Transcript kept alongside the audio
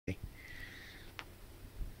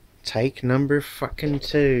Take number fucking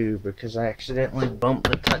 2 because I accidentally bumped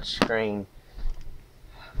the touchscreen.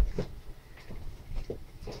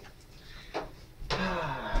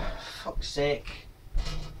 Fuck's sake.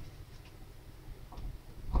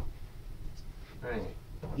 Alright,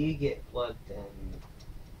 you get plugged in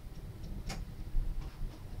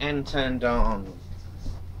and turned on.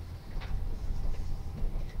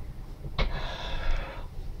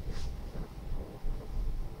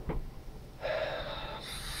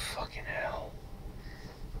 Fucking hell.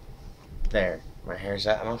 There, my hair's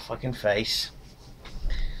out of my fucking face.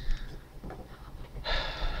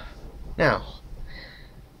 Now,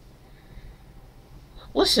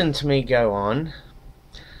 listen to me go on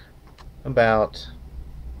about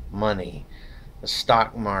money, the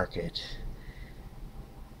stock market,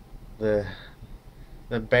 the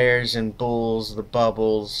bears and bulls, the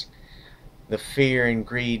bubbles, the fear and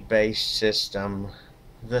greed based system,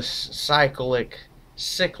 the cycle-like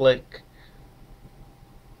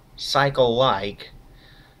circle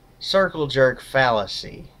jerk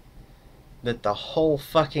fallacy that the whole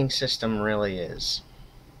fucking system really is.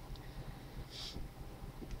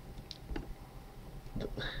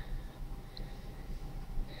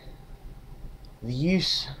 The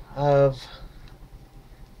use of...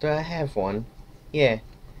 do I have one? Yeah.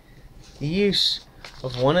 The use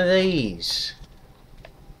of one of these.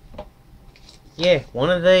 Yeah, one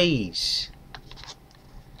of these.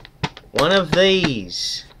 One of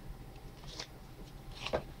these.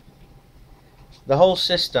 The whole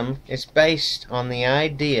system is based on the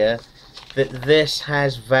idea that this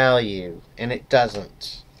has value, and it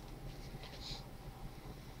doesn't.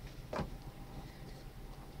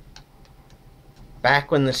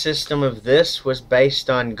 Back when the system of this was based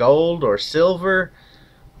on gold or silver,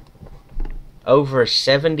 over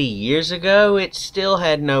 70 years ago, it still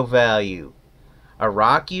had no value. A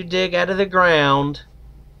rock you dig out of the ground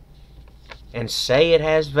and say it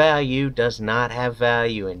has value does not have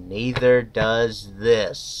value, and neither does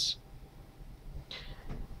this.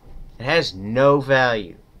 It has no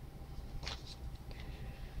value.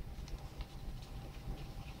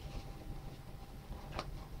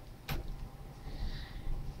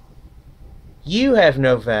 You have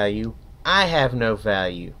no value. I have no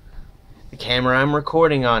value. The camera I'm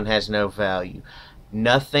recording on has no value.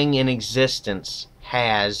 Nothing in existence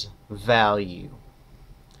has value.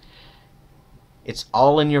 It's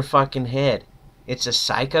all in your fucking head. It's a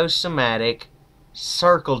psychosomatic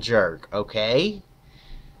circle jerk, okay?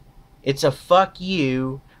 It's a fuck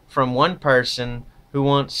you from one person who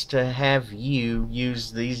wants to have you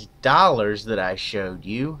use these dollars that I showed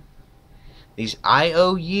you. These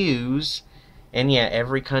IOUs. And yeah,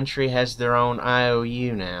 every country has their own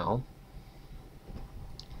IOU now.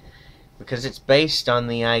 Because it's based on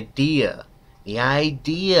the idea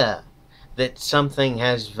that something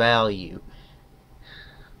has value.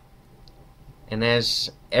 And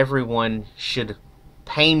as everyone should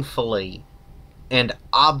painfully and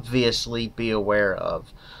obviously be aware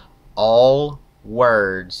of, all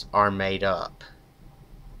words are made up.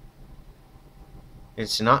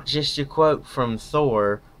 It's not just a quote from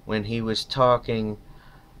Thor when he was talking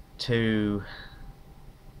to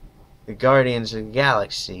the Guardians of the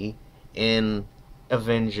Galaxy in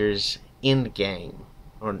Avengers Endgame.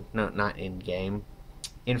 Or, no, not Endgame.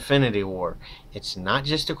 Infinity War. It's not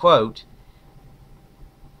just a quote.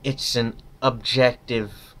 It's an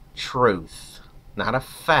objective truth. Not a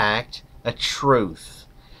fact, a truth.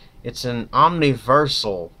 It's an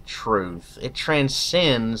omniversal truth. It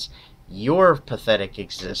transcends your pathetic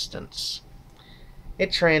existence.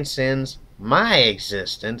 It transcends my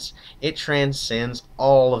existence. It transcends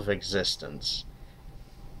all of existence.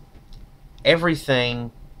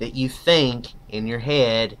 Everything that you think in your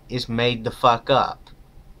head is made the fuck up.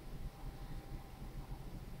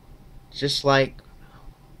 Just like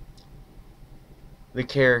the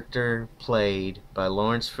character played by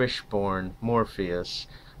Lawrence Fishburne, Morpheus,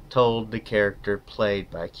 told the character played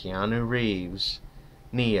by Keanu Reeves,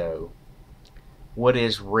 Neo, what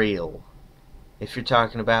is real. If you're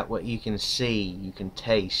talking about what you can see, you can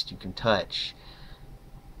taste, you can touch,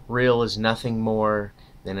 real is nothing more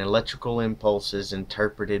than electrical impulses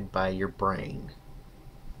interpreted by your brain.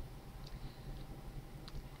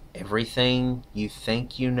 Everything you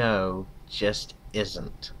think you know just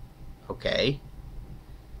isn't. Okay?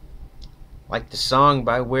 Like the song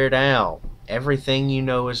by Weird Al, everything you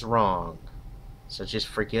know is wrong. So just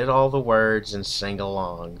forget all the words and sing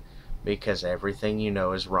along, because everything you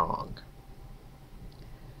know is wrong.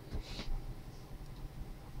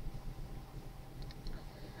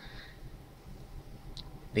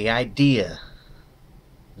 The idea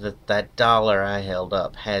that that dollar I held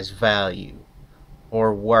up has value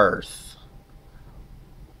or worth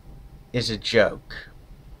is a joke.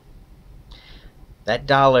 That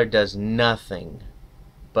dollar does nothing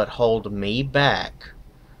but hold me back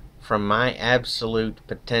from my absolute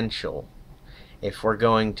potential if we're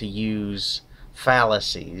going to use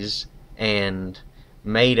fallacies and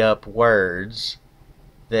made up words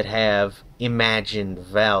that have imagined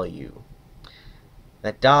value.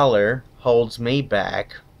 That dollar holds me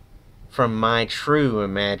back from my true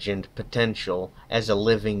imagined potential as a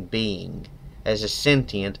living being, as a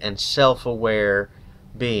sentient and self-aware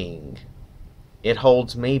being. It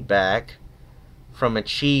holds me back from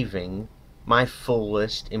achieving my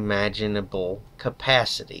fullest imaginable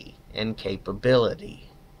capacity and capability.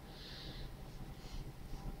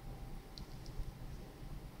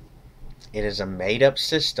 It is a made-up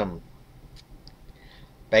system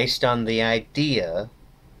based on the idea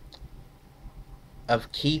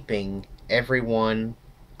of keeping everyone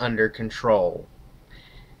under control.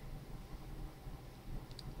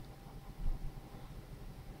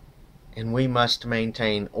 And we must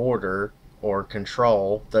maintain order or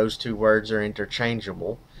control. Those two words are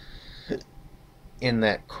interchangeable in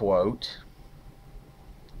that quote,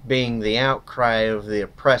 being the outcry of the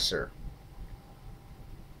oppressor.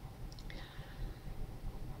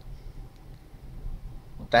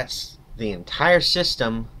 That's the entire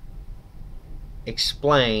system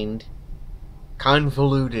explained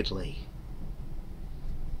convolutedly.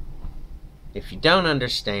 If you don't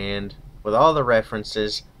understand, with all the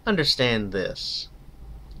references, understand this.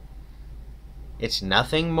 It's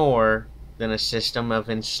nothing more than a system of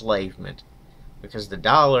enslavement, because the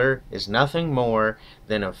dollar is nothing more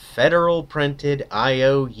than a federal printed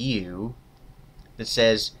IOU that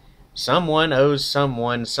says someone owes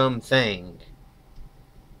someone something.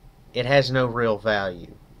 It has no real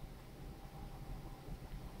value.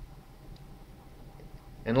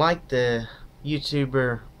 And like the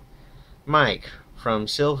YouTuber Mike from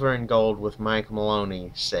Silver and Gold with Mike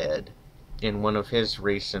Maloney said in one of his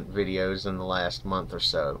recent videos in the last month or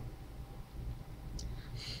so,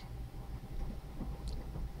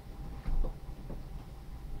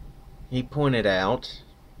 he pointed out,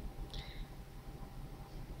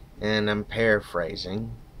 and I'm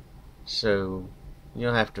paraphrasing, so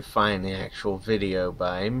you'll have to find the actual video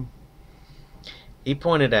by him. He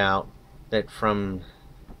pointed out that from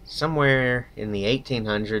somewhere in the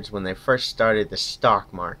 1800s, when they first started the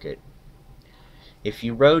stock market, if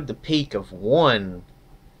you rode the peak of one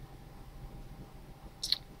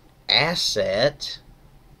asset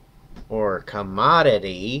or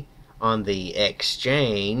commodity on the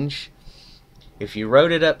exchange, if you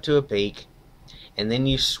rode it up to a peak and then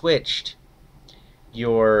you switched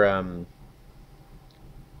your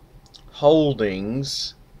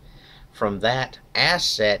holdings from that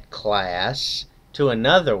asset class to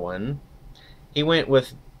another one, he went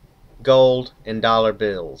with gold and dollar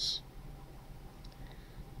bills.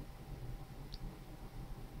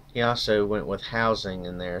 He also went with housing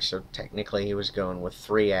in there, so technically he was going with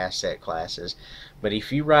 3 asset classes. But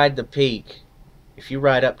if you ride the peak, if you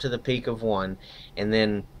ride up to the peak of one, and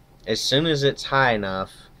then as soon as it's high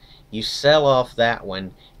enough, you sell off that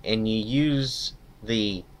one, and you use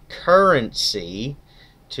the currency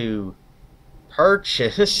to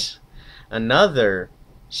purchase another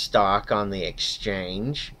stock on the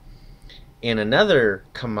exchange in another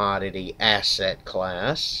commodity asset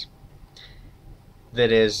class that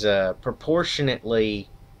is proportionately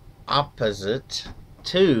opposite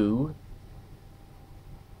to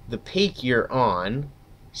the peak you're on,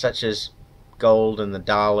 such as gold and the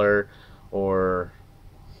dollar, or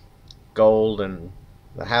gold and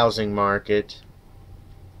the housing market,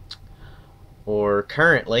 or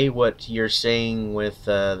currently what you're seeing with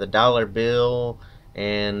the dollar bill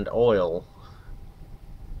and oil.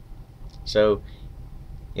 So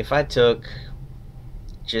if I took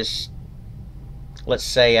just, let's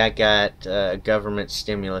say I got a government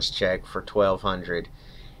stimulus check for $1,200,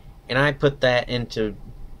 and I put that into,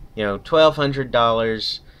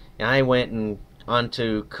 $1,200, and I went and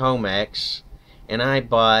onto Comex and I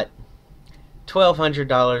bought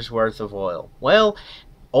 $1,200 worth of oil. Well,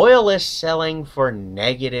 oil is selling for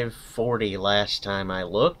 -40 last time I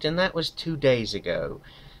looked, and that was 2 days ago.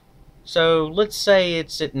 So let's say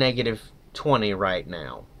it's at -20 right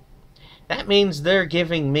now. That means they're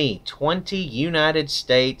giving me 20 United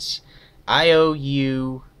States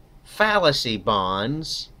IOU fallacy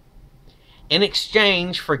bonds in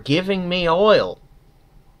exchange for giving me oil.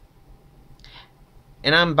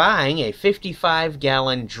 And I'm buying a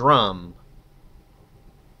 55-gallon drum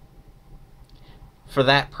for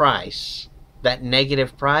that price, that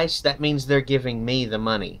negative price. That means they're giving me the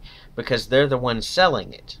money because they're the ones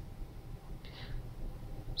selling it.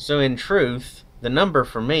 So in truth, the number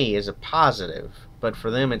for me is a positive, but for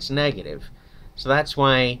them it's negative. So that's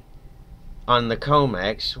why on the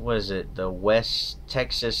COMEX, was it the West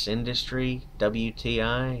Texas Industry,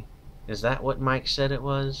 WTI? Is that what Mike said it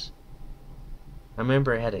was? I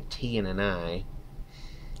remember it had a T and an I.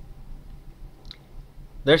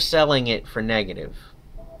 They're selling it for negative.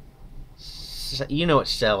 You know what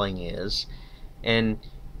selling is. And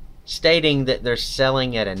stating that they're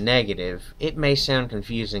selling at a negative, it may sound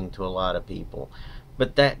confusing to a lot of people.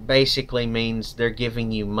 But that basically means they're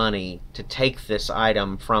giving you money to take this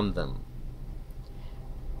item from them.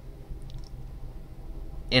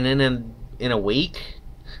 And in a week,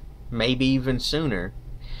 maybe even sooner,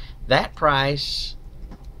 that price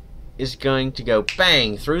is going to go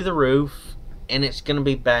bang through the roof, and it's going to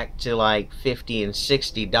be back to like $50 and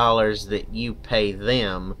 $60 that you pay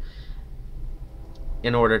them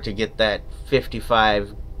in order to get that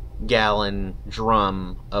 55-gallon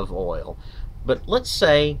drum of oil. But let's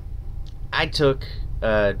say I took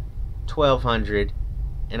 $1,200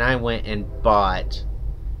 and I went and bought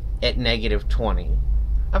at negative 20.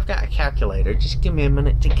 I've got a calculator. Just give me a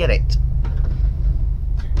minute to get it.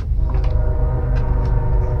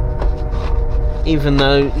 Even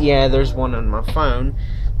though, yeah, there's one on my phone.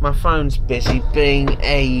 My phone's busy being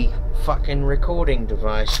a fucking recording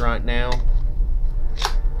device right now.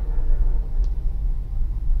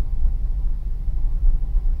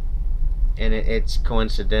 And it's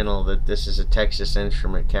coincidental that this is a Texas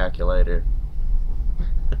Instrument calculator.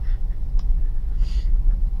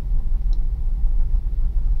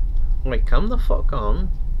 Wait, come the fuck on.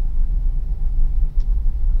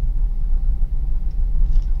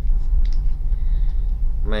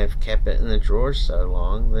 May have kept it in the drawer so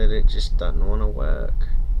long that it just doesn't want to work.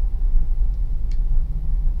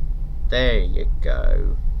 There you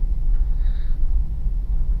go.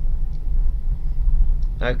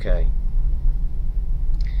 Okay.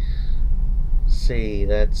 See,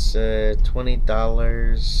 that's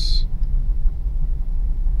 $20.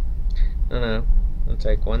 No, I'll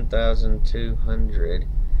take 1,200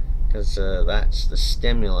 because that's the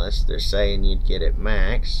stimulus. They're saying you'd get it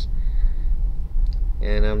max,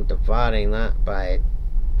 and I'm dividing that by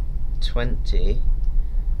 20.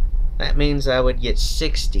 That means I would get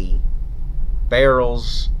 60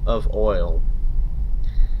 barrels of oil.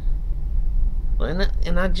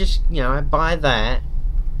 And I just, I buy that.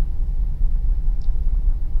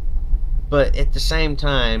 But at the same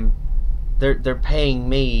time, they're paying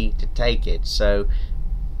me to take it. So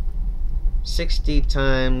 60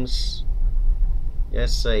 times,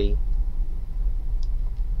 let's see,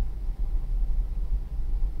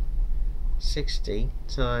 60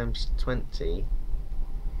 times 20.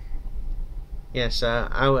 Yes,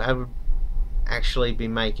 I would actually be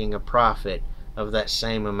making a profit of that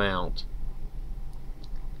same amount,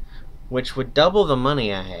 which would double the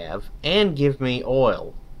money I have and give me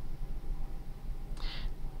oil.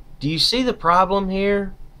 Do you see the problem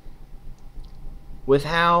here with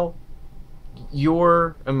how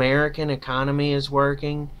your American economy is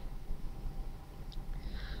working?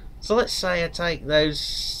 So let's say I take those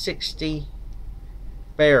 60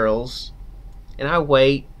 barrels and I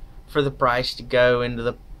wait for the price to go into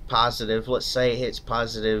the positive. Let's say it hits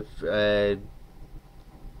positive,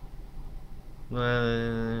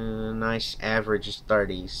 nice average is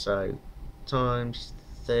 30, so times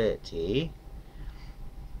 30.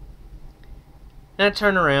 And I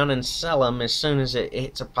turn around and sell them as soon as it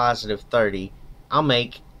hits a positive 30. I'll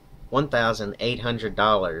make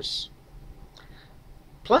 $1,800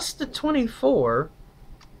 plus the 24,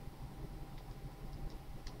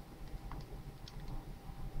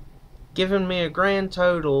 giving me a grand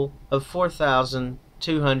total of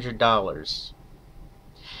 $4,200.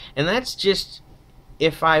 And that's just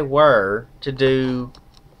if I were to do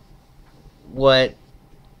what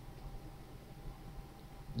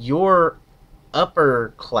your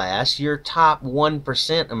upper class, your top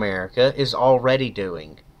 1% America is already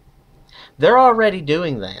doing. They're already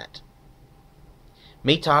doing that.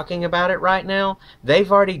 Me talking about it right now, they've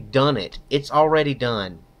already done it. It's already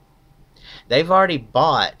done. They've already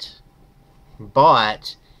bought,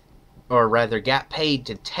 or rather got paid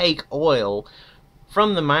to take oil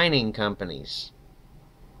from the mining companies.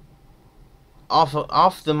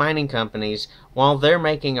 Off the mining companies while they're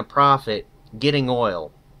making a profit getting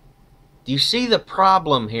oil. Do you see the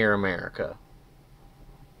problem here, America?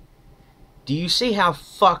 Do you see how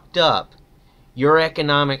fucked up your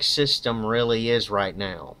economic system really is right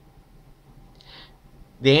now?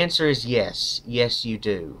 The answer is yes. Yes, you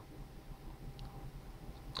do.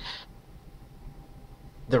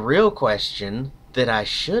 The real question that I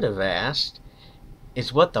should have asked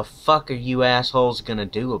is what the fuck are you assholes gonna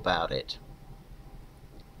do about it?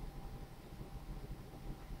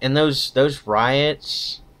 And those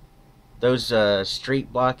riots, those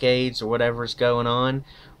street blockades or whatever's going on,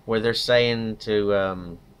 where they're saying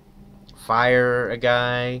to fire a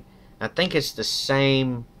guy. I think it's the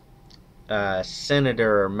same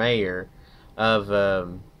senator or mayor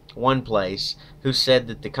of one place who said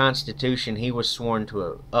that the Constitution he was sworn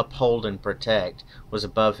to uphold and protect was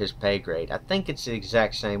above his pay grade. I think it's the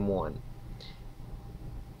exact same one.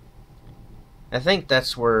 I think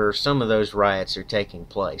that's where some of those riots are taking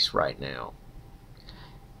place right now.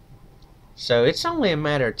 So it's only a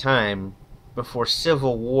matter of time before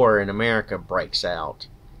civil war in America breaks out.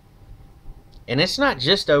 And it's not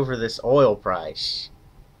just over this oil price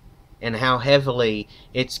and how heavily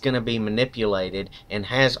it's going to be manipulated, and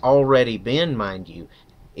has already been, mind you,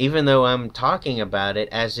 even though I'm talking about it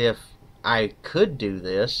as if I could do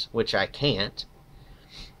this, which I can't.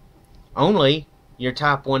 Only your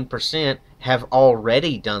top 1% have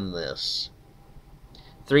already done this.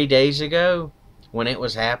 3 days ago, when it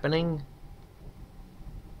was happening,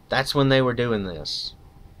 that's when they were doing this.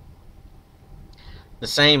 The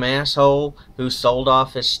same asshole who sold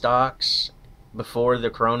off his stocks before the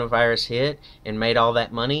coronavirus hit and made all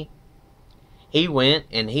that money, he went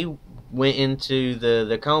into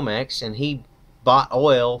the COMEX and he bought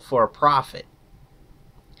oil for a profit.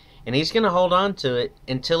 And he's going to hold on to it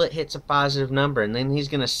until it hits a positive number, and then he's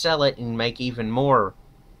going to sell it and make even more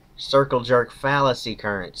circle jerk fallacy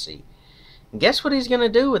currency. And guess what he's going to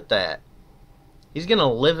do with that? He's going to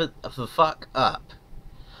live it the fuck up.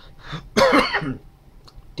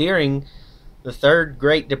 During the third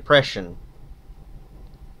Great Depression,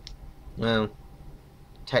 well,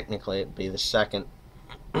 technically it'd be the second,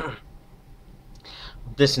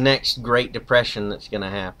 this next Great Depression that's going to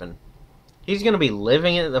happen, he's going to be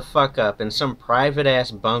living it the fuck up in some private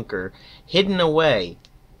ass bunker hidden away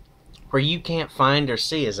where you can't find or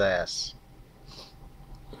see his ass.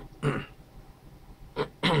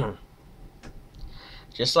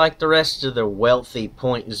 Just like the rest of the wealthy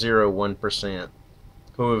 0.01%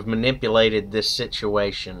 who have manipulated this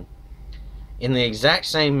situation in the exact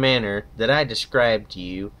same manner that I described to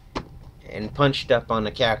you and punched up on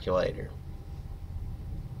the calculator.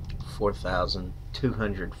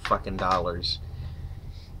 $4,200 fucking dollars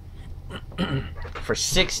for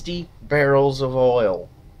 60 barrels of oil,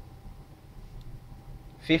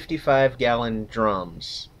 55-gallon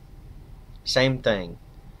drums. Same thing,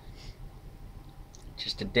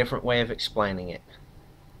 just a different way of explaining it.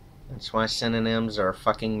 That's why synonyms are a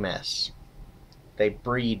fucking mess. They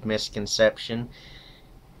breed misconception,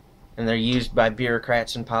 and they're used by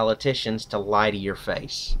bureaucrats and politicians to lie to your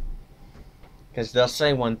face. Because they'll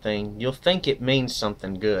say one thing, you'll think it means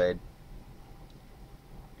something good,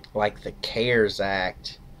 like the CARES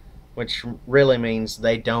Act, which really means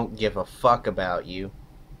they don't give a fuck about you.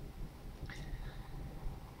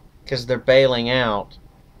 Because they're bailing out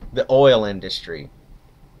the oil industry.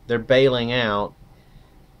 They're bailing out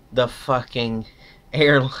the fucking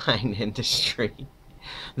airline industry.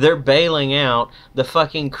 They're bailing out the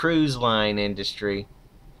fucking cruise line industry.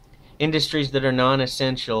 Industries that are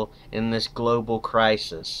non-essential in this global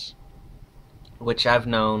crisis, which I've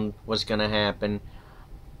known was going to happen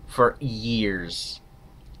for years.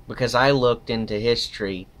 Because I looked into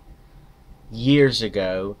history years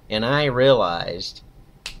ago and I realized,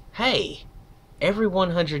 hey, every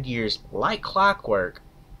 100 years, like clockwork,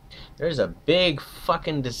 there's a big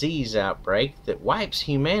fucking disease outbreak that wipes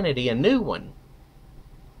humanity a new one.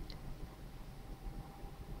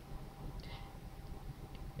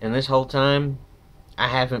 And this whole time, I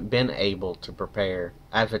haven't been able to prepare.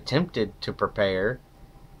 I've attempted to prepare,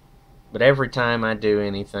 but every time I do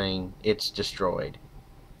anything, it's destroyed.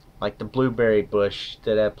 Like the blueberry bush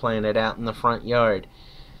that I planted out in the front yard.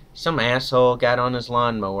 Some asshole got on his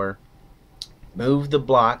lawnmower, moved the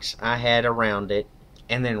blocks I had around it,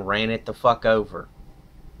 and then ran it the fuck over.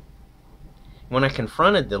 When I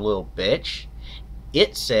confronted the little bitch,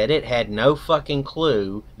 it said it had no fucking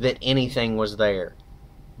clue that anything was there.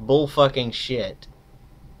 Bull fucking shit.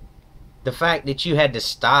 The fact that you had to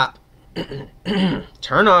stop,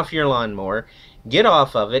 turn off your lawnmower, get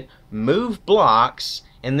off of it, move blocks,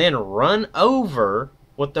 and then run over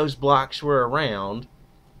what those blocks were around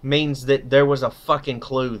means that there was a fucking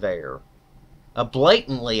clue there. A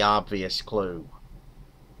blatantly obvious clue.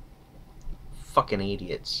 Fucking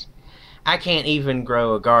idiots. I can't even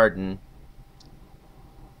grow a garden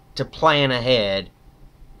to plan ahead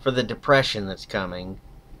for the depression that's coming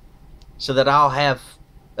so that I'll have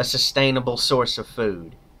a sustainable source of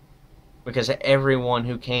food, because everyone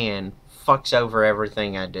who can fucks over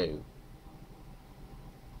everything I do.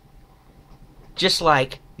 Just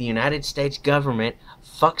like the United States government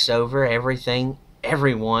fucks over everything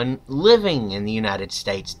everyone living in the United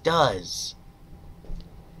States does.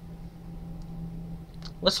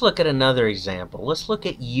 Let's look at another example. Let's look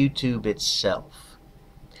at YouTube itself.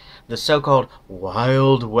 The so-called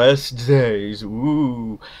Wild West days.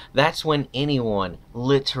 Ooh. That's when anyone,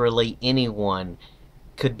 literally anyone,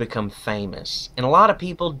 could become famous. And a lot of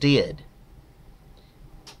people did.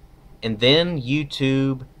 And then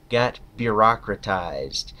YouTube got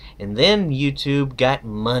bureaucratized. And then YouTube got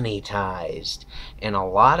monetized. And a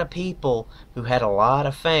lot of people who had a lot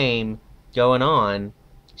of fame going on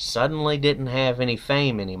suddenly didn't have any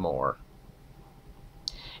fame anymore.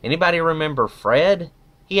 Anybody remember Fred?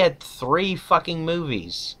 He had 3 fucking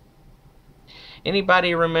movies.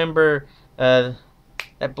 Anybody remember that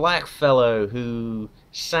black fellow who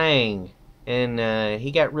sang and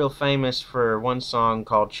he got real famous for one song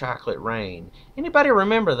called Chocolate Rain? Anybody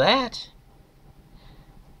remember that?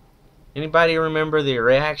 Anybody remember the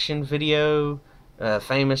reaction video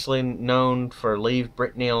famously known for Leave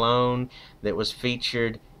Britney Alone that was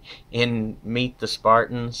featured in Meet the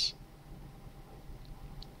Spartans?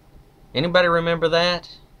 Anybody remember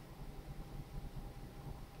that?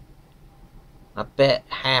 I bet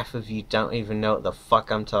half of you don't even know what the fuck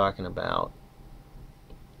I'm talking about.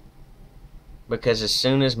 Because as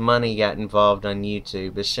soon as money got involved on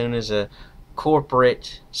YouTube, as soon as a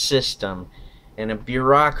corporate system and a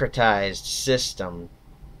bureaucratized system,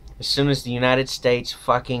 as soon as the United States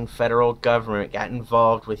fucking federal government got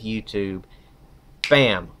involved with YouTube,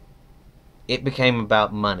 bam, it became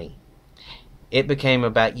about money. It became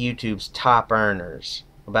about YouTube's top earners,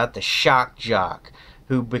 about the shock jock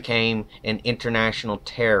who became an international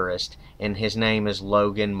terrorist, and his name is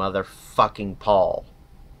Logan motherfucking Paul.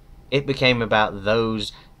 It became about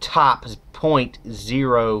those top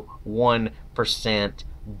 0.01%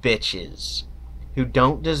 bitches who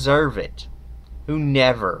don't deserve it, who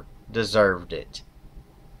never deserved it.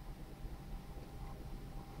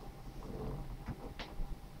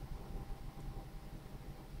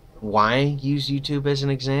 Why use YouTube as an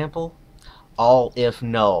example? All if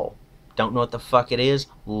null. Don't know what the fuck it is?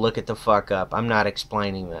 Look it the fuck up. I'm not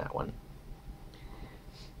explaining that one.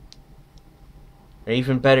 Or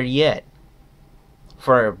even better yet,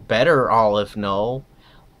 for a better all if null,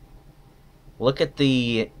 look at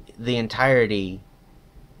the entirety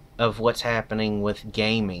of what's happening with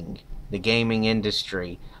gaming, the gaming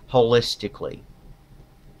industry, holistically,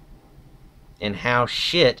 and how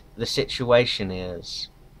shit the situation is.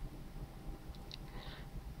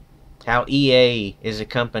 How EA is a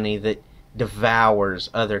company that devours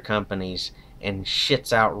other companies and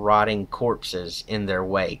shits out rotting corpses in their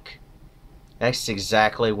wake. That's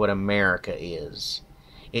exactly what America is.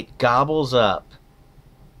 It gobbles up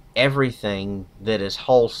everything that is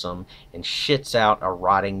wholesome and shits out a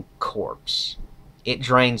rotting corpse. It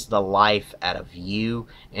drains the life out of you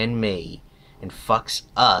and me and fucks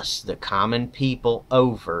us, the common people,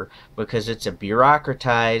 over because it's a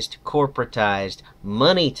bureaucratized, corporatized,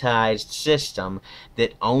 monetized system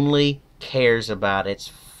that only cares about its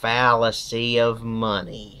fallacy of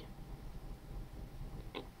money.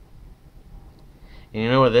 And you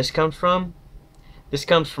know where this comes from? This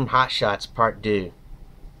comes from Hot Shots Part 2.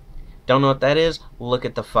 Don't know what that is? Look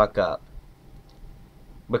it the fuck up.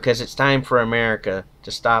 Because it's time for America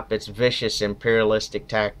to stop its vicious imperialistic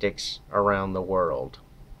tactics around the world.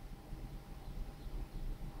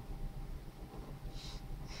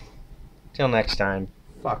 Till next time,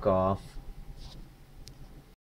 fuck off.